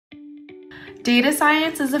Data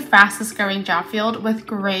science is the fastest growing job field with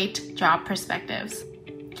great job perspectives.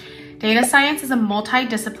 Data science is a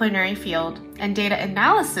multidisciplinary field, and data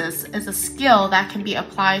analysis is a skill that can be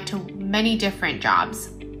applied to many different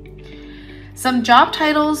jobs. Some job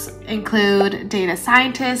titles include data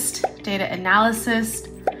scientist, data analyst,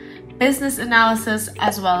 business analysis,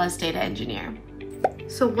 as well as data engineer.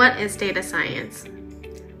 So what is data science?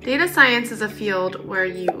 Data science is a field where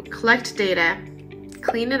you collect data,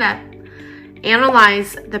 clean it up,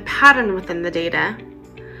 analyze the pattern within the data,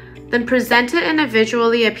 then present it in a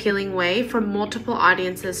visually appealing way for multiple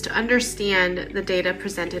audiences to understand the data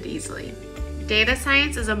presented easily. Data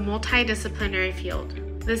science is a multidisciplinary field.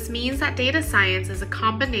 This means that data science is a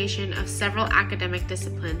combination of several academic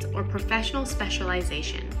disciplines or professional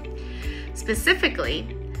specialization.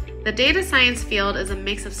 Specifically, the data science field is a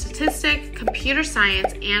mix of statistics, computer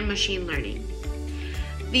science, and machine learning.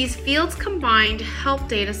 These fields combined help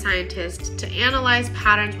data scientists to analyze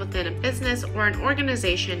patterns within a business or an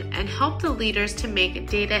organization and help the leaders to make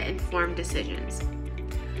data-informed decisions.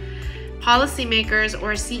 Policymakers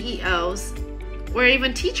or CEOs, or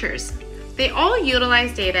even teachers, they all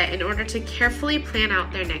utilize data in order to carefully plan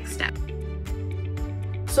out their next step.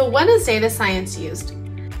 So when is data science used?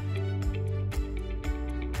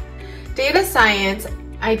 Data science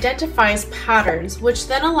identifies patterns, which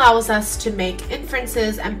then allows us to make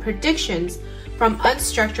inferences and predictions from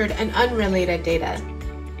unstructured and unrelated data.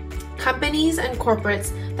 Companies and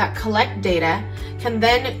corporates that collect data can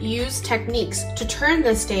then use techniques to turn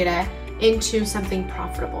this data into something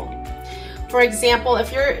profitable. For example,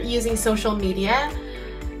 if you're using social media,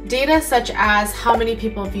 data such as how many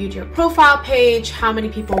people viewed your profile page, how many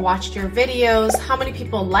people watched your videos, how many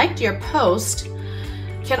people liked your post,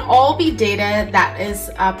 can all be data that is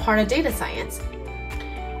part of data science.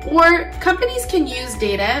 Or companies can use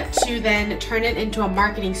data to then turn it into a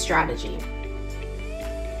marketing strategy.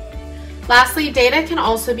 Lastly, data can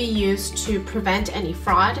also be used to prevent any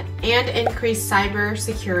fraud and increase cyber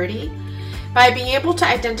security by being able to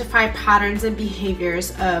identify patterns and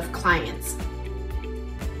behaviors of clients.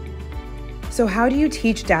 So how do you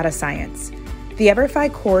teach data science? The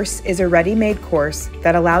EverFi course is a ready-made course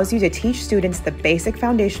that allows you to teach students the basic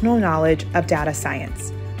foundational knowledge of data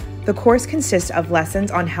science. The course consists of lessons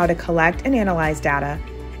on how to collect and analyze data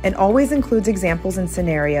and always includes examples and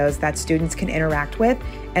scenarios that students can interact with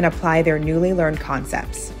and apply their newly learned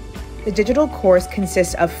concepts. The digital course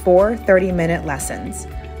consists of 4 30-minute lessons.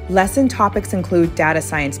 Lesson topics include data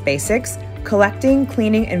science basics, collecting,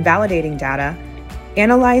 cleaning, and validating data,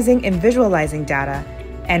 analyzing and visualizing data,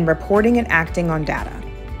 and reporting and acting on data.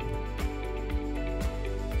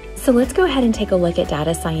 So let's go ahead and take a look at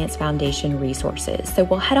Data Science Foundation resources. So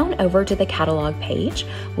we'll head on over to the catalog page.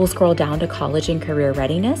 We'll scroll down to College and Career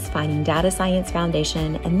Readiness, finding Data Science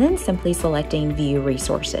Foundation, and then simply selecting View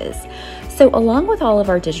Resources. So along with all of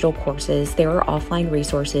our digital courses, there are offline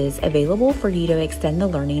resources available for you to extend the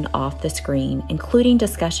learning off the screen, including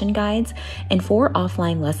discussion guides and 4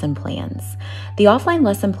 offline lesson plans. The offline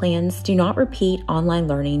lesson plans do not repeat online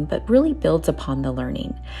learning, but really builds upon the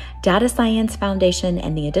learning. Data Science Foundation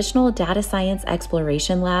and the additional Data Science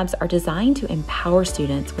Exploration Labs are designed to empower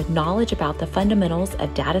students with knowledge about the fundamentals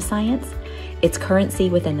of data science, its currency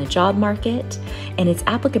within the job market, and its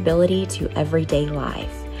applicability to everyday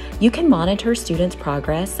life. You can monitor students'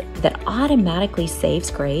 progress that automatically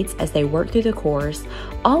saves grades as they work through the course,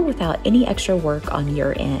 all without any extra work on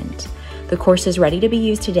your end. The course is ready to be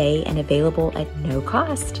used today and available at no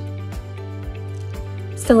cost.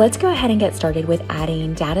 So let's go ahead and get started with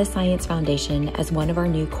adding Data Science Foundation as one of our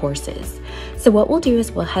new courses. So what we'll do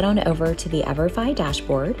is we'll head on over to the EverFi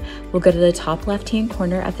dashboard. We'll go to the top left-hand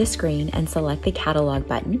corner of the screen and select the catalog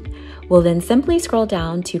button. We'll then simply scroll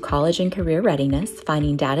down to College and Career Readiness,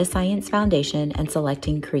 finding Data Science Foundation and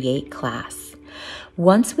selecting Create Class.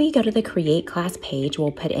 Once we go to the Create Class page,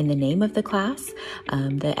 we'll put in the name of the class,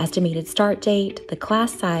 the estimated start date, the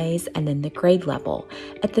class size, and then the grade level.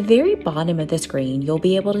 At the very bottom of the screen, you'll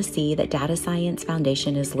be able to see that Data Science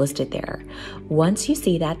Foundation is listed there. Once you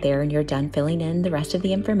see that there and you're done filling in the rest of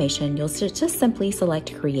the information, you'll just simply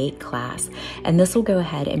select Create Class, and this will go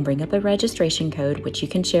ahead and bring up a registration code which you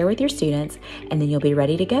can share with your students, and then you'll be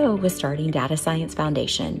ready to go with starting Data Science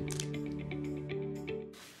Foundation.